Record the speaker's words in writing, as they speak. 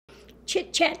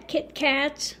Chit Chat Kit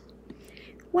Kats.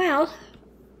 Well,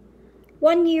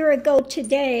 1 year ago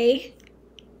today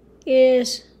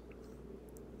is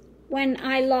when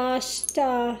I lost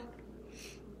little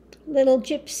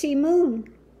Gypsy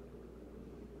Moon.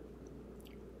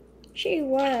 She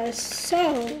was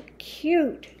so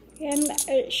cute, and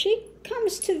she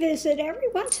comes to visit every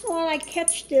once in a while. I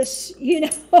catch this,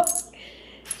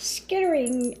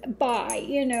 skittering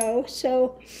by,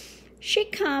 so she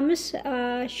comes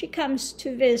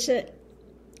to visit.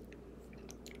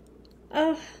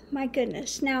 Oh my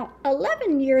goodness. Now,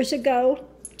 11 years ago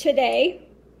today,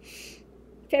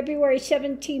 February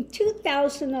 17,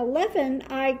 2011,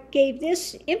 I gave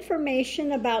this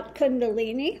information about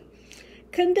Kundalini.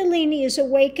 Kundalini is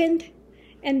awakened,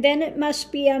 and then it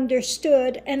must be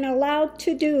understood and allowed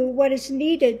to do what is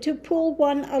needed to pull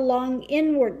one along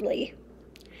inwardly,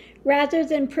 rather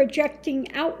than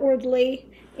projecting outwardly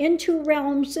into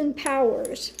realms and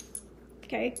powers.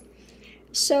 Okay?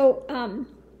 So,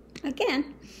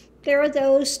 again, there are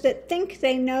those that think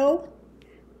they know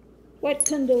what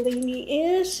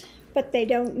Kundalini is, but they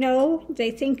don't know.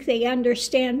 They think they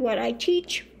understand what I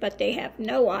teach, but they have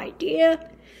no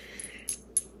idea.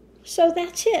 So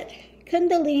that's it.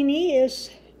 Kundalini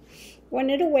is, when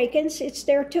it awakens, it's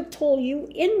there to pull you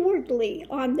inwardly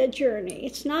on the journey.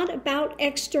 It's not about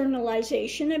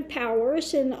externalization and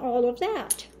powers and all of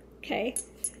that, okay?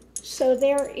 So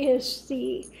there is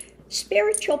the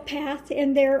spiritual path,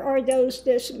 and there are those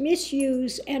that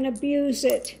misuse and abuse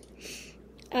it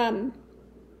in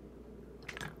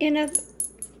a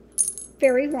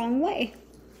very wrong way.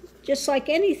 Just like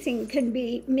anything can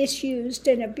be misused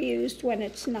and abused when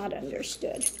it's not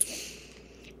understood.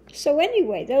 So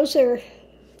anyway, those are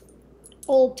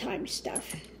old-time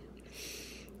stuff.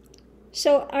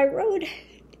 So I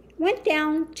went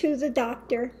down to the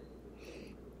doctor.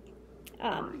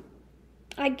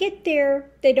 I get there,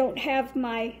 they don't have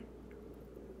they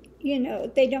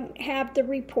don't have the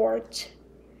reports.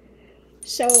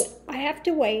 So I have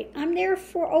to wait. I'm there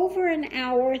for over an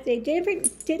hour. They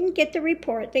didn't get the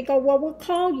report. They go, well, we'll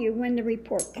call you when the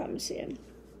report comes in.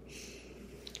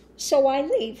 So I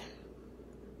leave.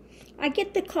 I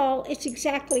get the call. It's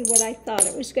exactly what I thought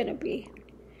it was going to be.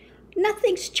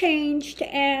 Nothing's changed,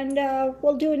 and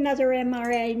we'll do another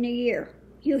MRI in a year.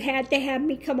 You had to have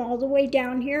me come all the way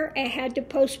down here. I had to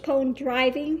postpone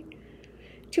driving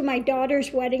to my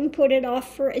daughter's wedding, put it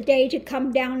off for a day to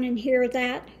come down and hear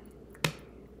that.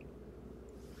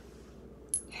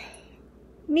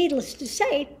 Needless to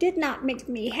say, it did not make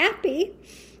me happy,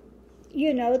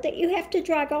 that you have to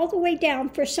drive all the way down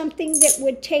for something that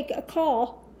would take a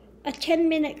call, a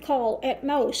 10-minute call at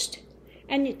most,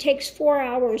 and it takes 4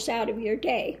 hours out of your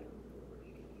day.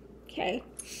 Okay?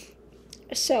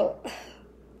 So,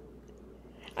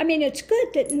 it's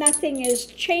good that nothing has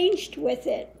changed with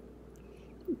it,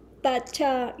 but,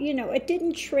 it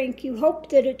didn't shrink. You hope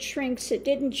that it shrinks. It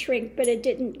didn't shrink, but it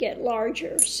didn't get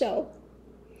larger, so.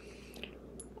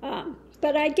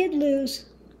 But I did lose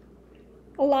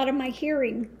a lot of my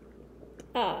hearing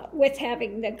with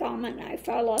having the gamma knife.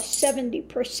 I lost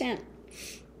 70%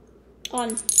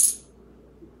 on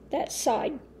that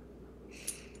side.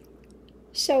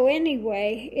 So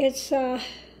anyway, it's I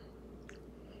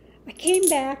came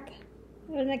back,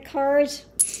 and the car's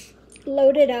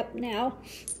loaded up now,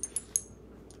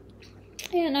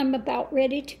 and I'm about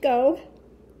ready to go.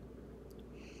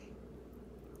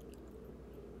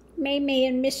 May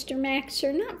and Mr. Max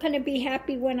are not going to be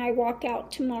happy when I walk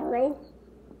out tomorrow,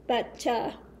 but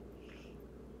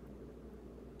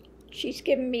she's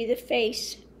giving me the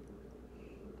face.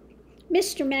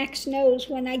 Mr. Max knows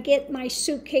when I get my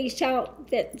suitcase out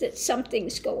that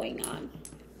something's going on.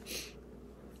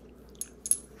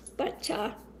 But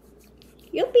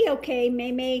you'll be okay,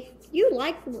 May.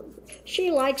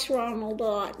 She likes Ronald a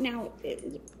lot. Now,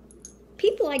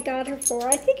 people I got her for,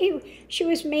 I think she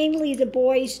was mainly the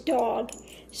boy's dog,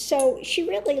 so she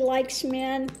really likes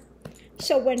men.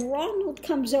 So when Ronald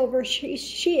comes over, she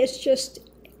is just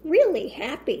really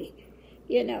happy,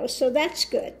 so that's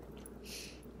good.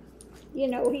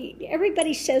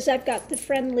 Everybody says I've got the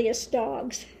friendliest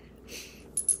dogs.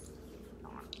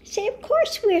 Say, of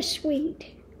course we're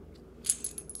sweet.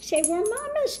 Say, we're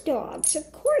Mama's dogs.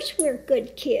 Of course we're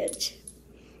good kids.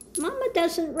 Mama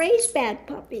doesn't raise bad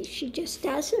puppies. She just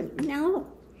doesn't. No,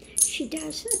 she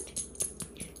doesn't.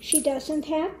 She doesn't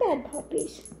have bad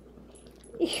puppies.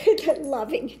 You're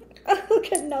loving. Oh, look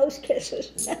at nose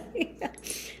kisses.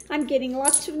 I'm getting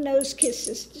lots of nose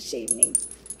kisses this evening.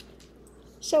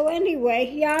 So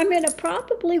anyway, yeah, I'm going to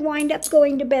probably wind up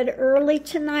going to bed early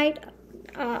tonight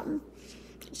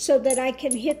so that I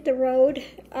can hit the road.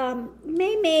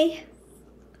 May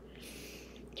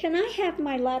can I have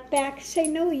my lap back? Say,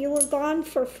 no, you were gone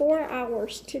for 4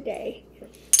 hours today.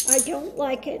 I don't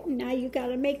like it, and now you got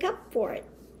to make up for it.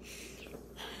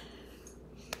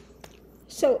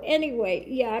 So anyway,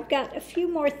 yeah, I've got a few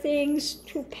more things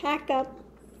to pack up,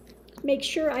 make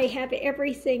sure I have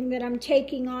everything that I'm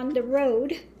taking on the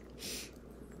road,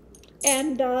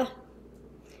 and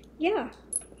yeah,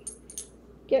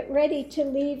 get ready to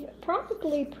leave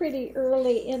probably pretty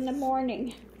early in the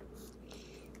morning.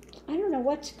 I don't know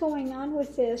what's going on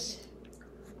with this.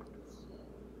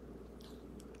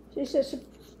 This is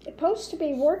supposed to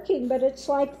be working, but it's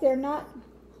like they're not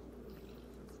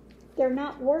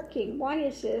working. Why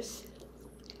is this?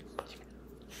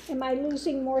 Am I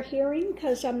losing more hearing?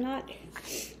 Because I'm not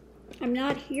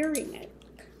hearing it.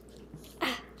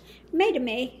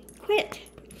 May, quit.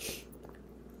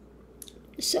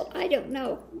 So I don't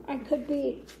know. I could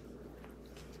be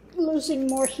losing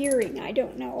more hearing. I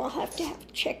don't know. I'll have to have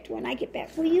it checked when I get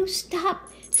back. Will you stop?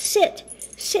 Sit.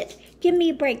 Give me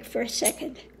a break for a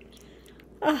second.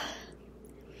 I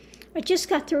just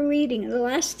got through reading. The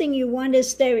last thing you want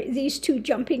is these two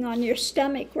jumping on your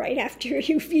stomach right after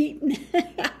you've eaten.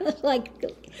 Like,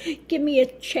 give me a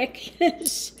check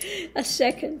a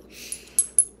second.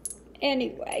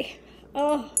 Anyway,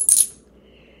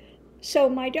 so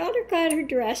my daughter got her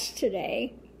dress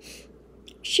today.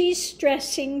 She's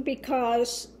stressing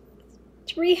because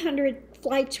 300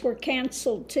 flights were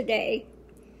canceled today.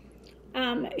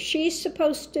 She's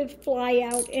supposed to fly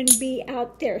out and be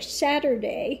out there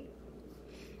Saturday.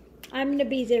 I'm going to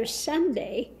be there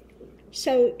Sunday.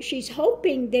 So she's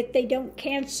hoping that they don't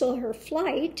cancel her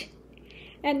flight.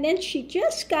 And then she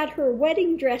just got her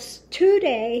wedding dress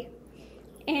today,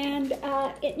 and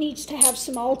it needs to have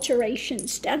some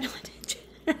alterations done on it.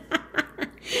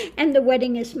 And the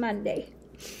wedding is Monday.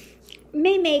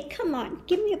 May, come on,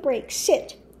 give me a break.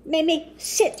 Sit. May,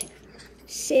 sit.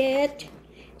 Sit.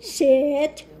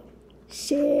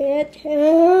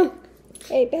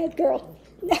 Hey, bad girl.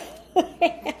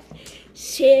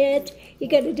 Sit. You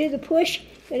got to do the push.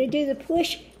 We got to do the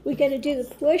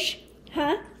push.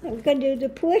 Huh? We're going to do the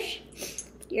push.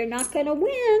 You're not going to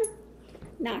win.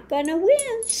 Not going to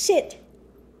win. Sit.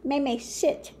 May,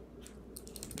 sit.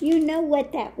 You know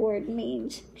what that word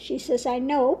means. She says, I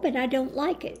know, but I don't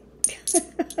like it.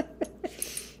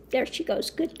 There she goes.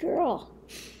 Good girl.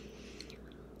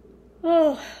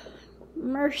 Oh,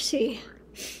 mercy.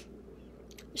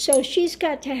 So she's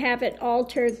got to have it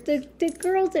altered. The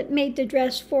girl that made the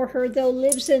dress for her, though,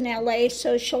 lives in LA,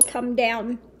 so she'll come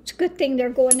down. It's a good thing they're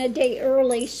going a day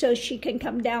early so she can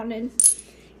come down and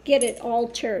get it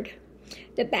altered.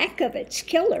 The back of it's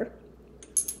killer.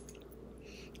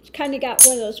 It's kind of got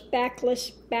one of those backless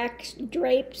back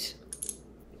drapes.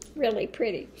 Really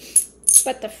pretty.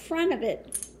 But the front of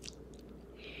it,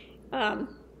 the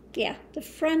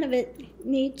front of it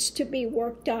needs to be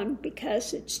worked on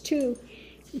because it's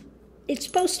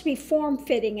supposed to be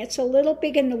form-fitting. It's a little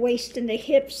big in the waist and the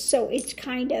hips, so it's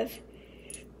kind of,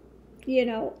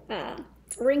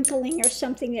 wrinkling or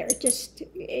something there.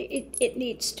 It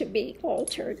needs to be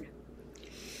altered.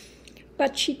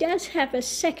 But she does have a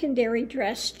secondary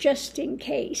dress just in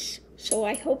case. So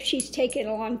I hope she's taken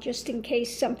along just in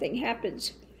case something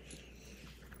happens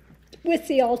with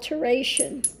the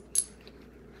alteration.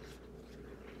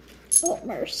 Oh,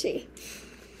 mercy.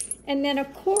 And then,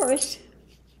 of course,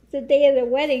 the day of the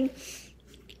wedding,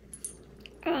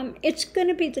 it's going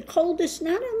to be the coldest,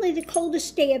 not only the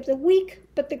coldest day of the week,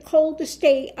 but the coldest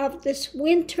day of this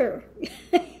winter.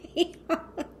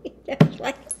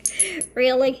 Like,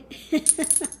 really?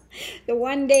 The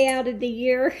one day out of the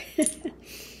year.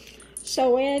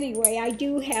 So anyway, I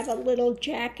do have a little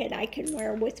jacket I can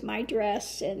wear with my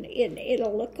dress, and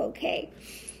it'll look okay.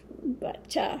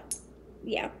 But,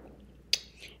 yeah.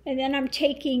 And then I'm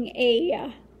taking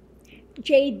a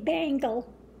jade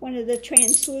bangle, one of the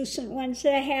translucent ones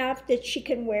that I have that she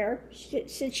can wear.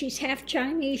 Since she's half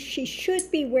Chinese, she should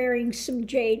be wearing some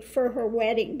jade for her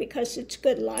wedding because it's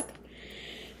good luck.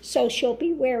 So she'll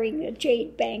be wearing a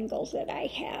jade bangle that I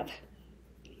have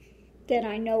that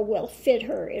I know will fit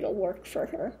her. It'll work for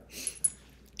her.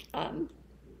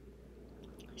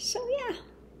 So yeah.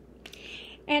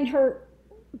 And her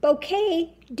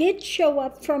bouquet did show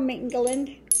up from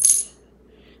England.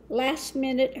 Last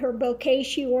minute, her bouquet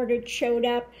she ordered showed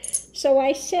up. So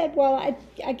I said, well,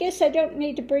 I guess I don't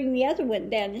need to bring the other one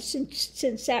then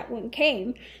since that one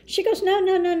came. She goes,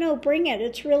 no, bring it.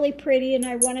 It's really pretty and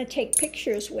I want to take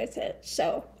pictures with it.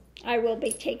 So I will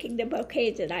be taking the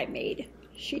bouquet that I made.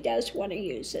 She does want to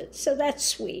use it. So that's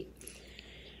sweet.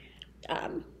 Yeah.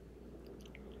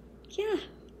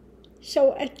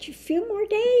 So a few more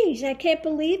days. I can't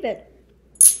believe it.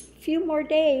 few more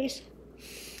days,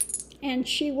 and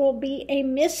she will be a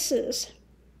Mrs.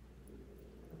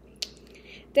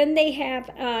 Then they have,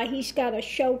 he's got a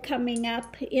show coming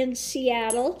up in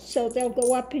Seattle, so they'll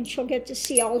go up and she'll get to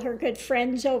see all her good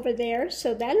friends over there,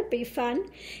 so that'll be fun.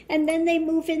 And then they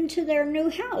move into their new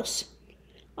house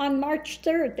on March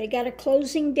 3rd. They got a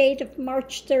closing date of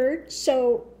March 3rd,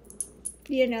 so,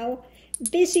 you know,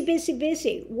 busy, busy,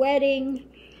 busy. Wedding,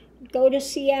 go to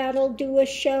Seattle, do a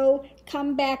show,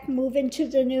 come back, move into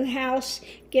the new house,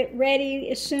 get ready.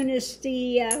 As soon as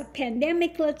the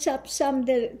pandemic lets up some,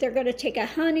 they're going to take a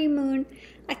honeymoon.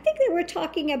 I think they were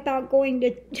talking about going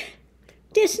to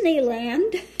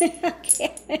Disneyland.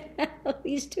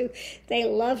 These two, they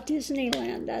love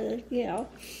Disneyland, you know.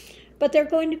 But they're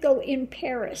going to go in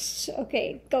Paris,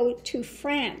 okay, go to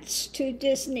France, to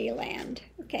Disneyland,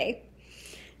 okay.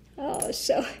 Oh,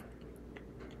 so...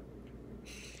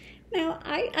 Now,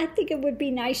 I think it would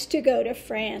be nice to go to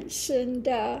France and,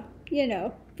 you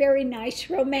know, very nice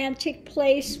romantic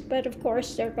place, but of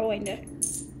course they're going to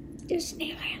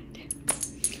Disneyland.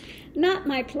 Not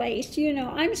my place, you know,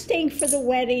 I'm staying for the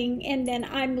wedding and then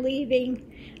I'm leaving,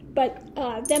 but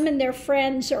them and their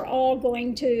friends are all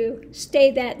going to stay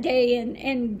that day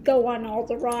and go on all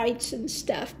the rides and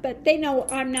stuff, but they know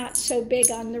I'm not so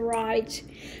big on the rides,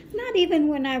 not even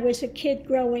when I was a kid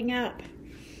growing up.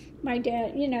 My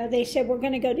dad, you know, they said, we're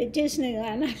going to go to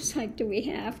Disneyland. I was like, do we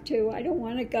have to? I don't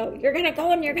want to go. You're going to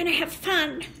go and you're going to have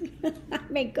fun. I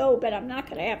may go, but I'm not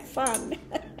going to have fun.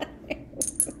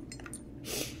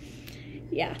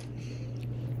 Yeah.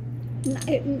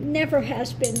 It never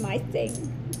has been my thing,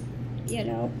 you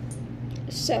know.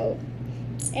 So,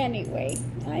 anyway,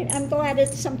 I'm glad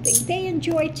it's something they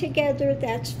enjoy together.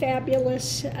 That's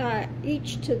fabulous,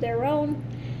 each to their own.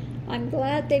 I'm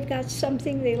glad they've got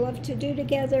something they love to do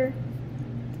together.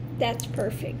 That's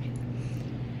perfect.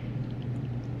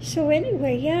 So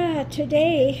anyway, yeah,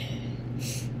 today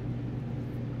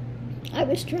I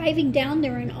was driving down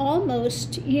there and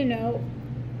almost, you know,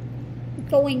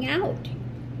 going out.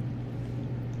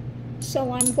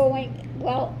 So I'm going,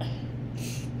 well,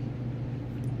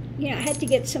 you know, I had to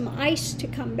get some ice to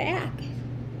come back.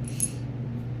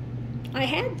 I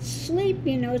had sleep,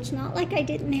 you know, it's not like I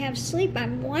didn't have sleep.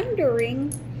 I'm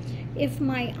wondering if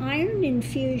my iron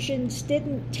infusions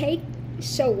didn't take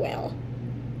so well.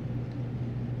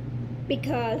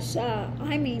 Because,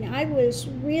 I mean, I was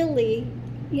really,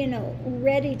 you know,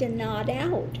 ready to nod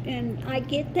out. And I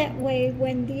get that way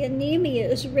when the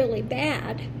anemia is really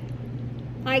bad.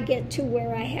 I get to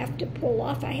where I have to pull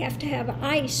off. I have to have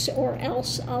ice or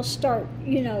else I'll start,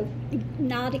 you know,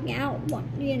 nodding out,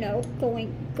 you know,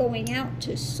 going out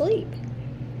to sleep.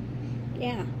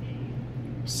 Yeah.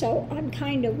 So I'm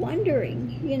kind of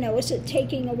wondering, you know, is it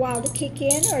taking a while to kick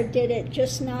in or did it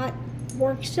just not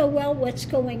work so well? What's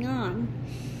going on?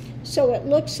 So it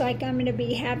looks like I'm going to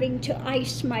be having to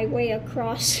ice my way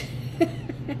across.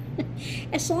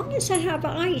 As long as I have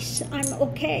ice, I'm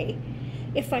okay.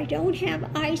 If I don't have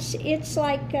ice, it's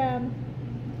like,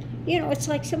 you know, it's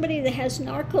like somebody that has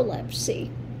narcolepsy.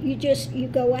 You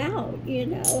go out, you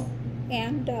know,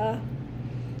 and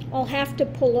I'll have to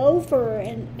pull over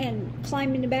and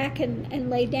climb in the back and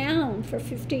lay down for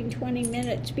 15, 20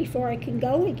 minutes before I can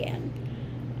go again.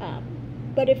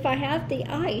 But if I have the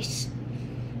ice,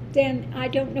 then I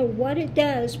don't know what it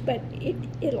does, but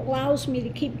it allows me to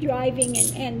keep driving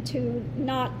and to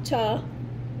not...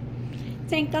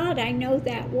 Thank God I know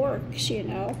that works, you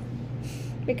know,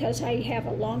 because I have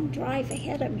a long drive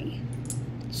ahead of me.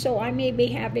 So I may be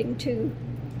having to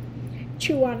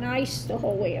chew on ice the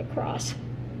whole way across.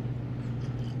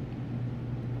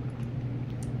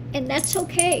 And that's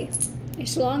okay.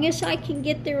 As long as I can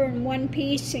get there in one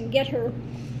piece and get her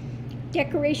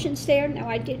decorations there. Now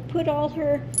I did put all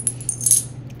her,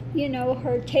 you know,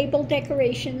 her table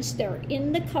decorations. They're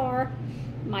in the car.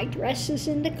 My dress is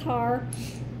in the car.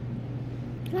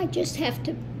 I just have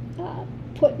to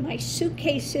put my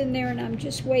suitcase in there, and I'm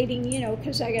just waiting, you know,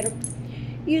 because I got to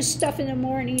use stuff in the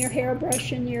morning, your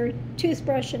hairbrush and your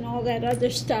toothbrush and all that other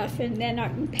stuff, and then I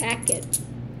can pack it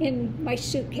in my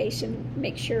suitcase and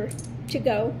make sure to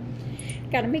go.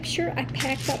 Got to make sure I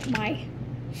pack up my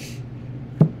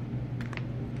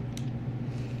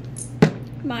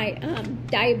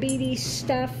diabetes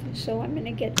stuff, so I'm going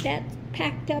to get that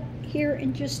packed up here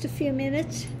in just a few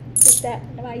minutes. Put that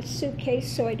in my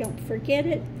suitcase so I don't forget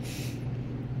it.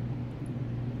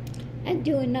 And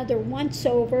do another once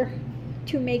over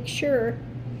to make sure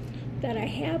that I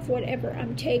have whatever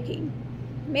I'm taking.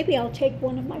 Maybe I'll take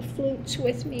one of my flutes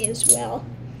with me as well.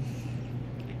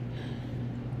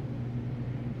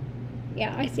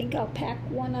 Yeah, I think I'll pack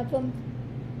one of them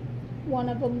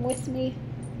with me.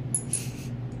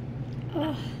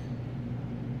 Oh.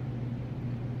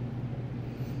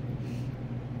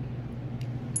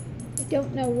 I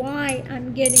don't know why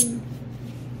I'm going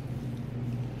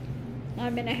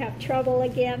to have trouble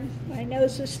again. My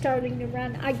nose is starting to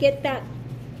run. I get that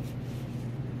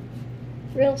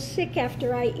real sick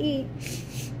after I eat.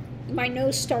 My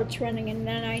nose starts running, and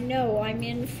then I know I'm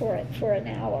in for it for an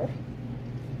hour.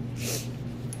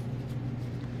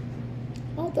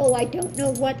 Although I don't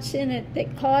know what's in it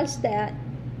that caused that,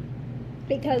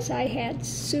 because I had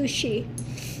sushi.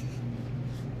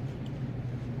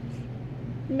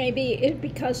 Maybe it's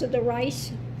because of the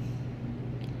rice,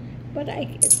 but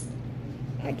I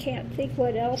can't think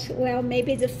what else. Well,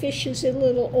 maybe the fish is a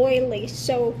little oily,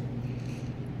 so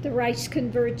the rice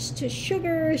converts to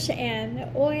sugars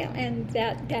and oil, and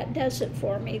that does it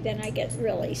for me. Then I get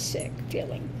really sick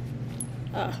feeling.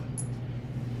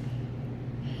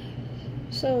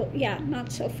 So yeah,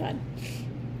 not so fun.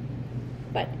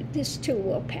 But this too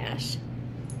will pass.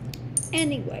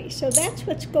 Anyway, so that's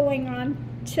what's going on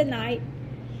tonight.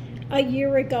 A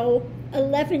year ago,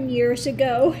 11 years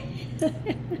ago.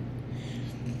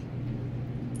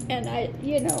 And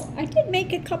I did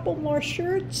make a couple more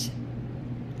shirts.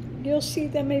 You'll see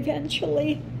them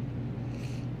eventually.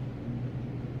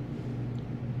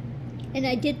 And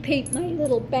I did paint my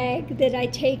little bag that I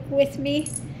take with me.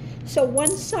 So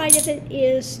one side of it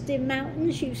is the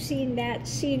mountains, you've seen that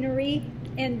scenery,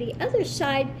 and the other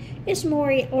side is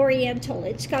more oriental.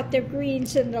 It's got the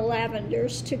greens and the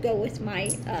lavenders to go with my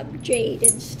jade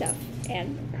and stuff,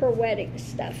 and her wedding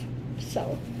stuff.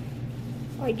 So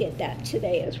I did that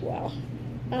today as well.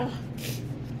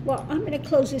 Well, I'm going to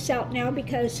close this out now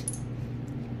because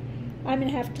I'm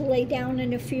going to have to lay down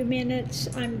in a few minutes.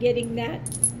 I'm getting that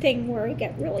thing where I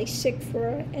get really sick for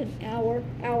an hour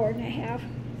and a half.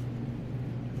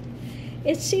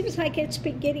 It seems like it's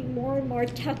been getting more and more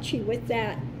touchy with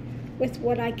that, with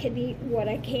what I can eat and what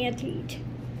I can't eat.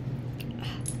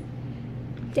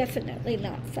 Definitely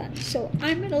not fun. So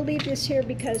I'm going to leave this here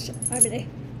because I'm going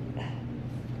to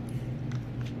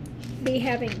be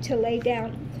having to lay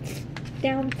down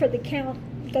for the count,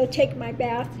 go take my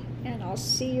bath, and I'll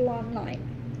see you online.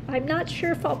 I'm not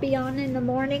sure if I'll be on in the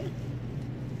morning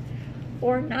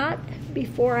or not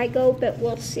before I go, but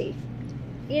we'll see.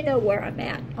 You know where I'm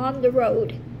at, on the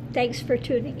road. Thanks for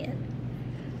tuning in.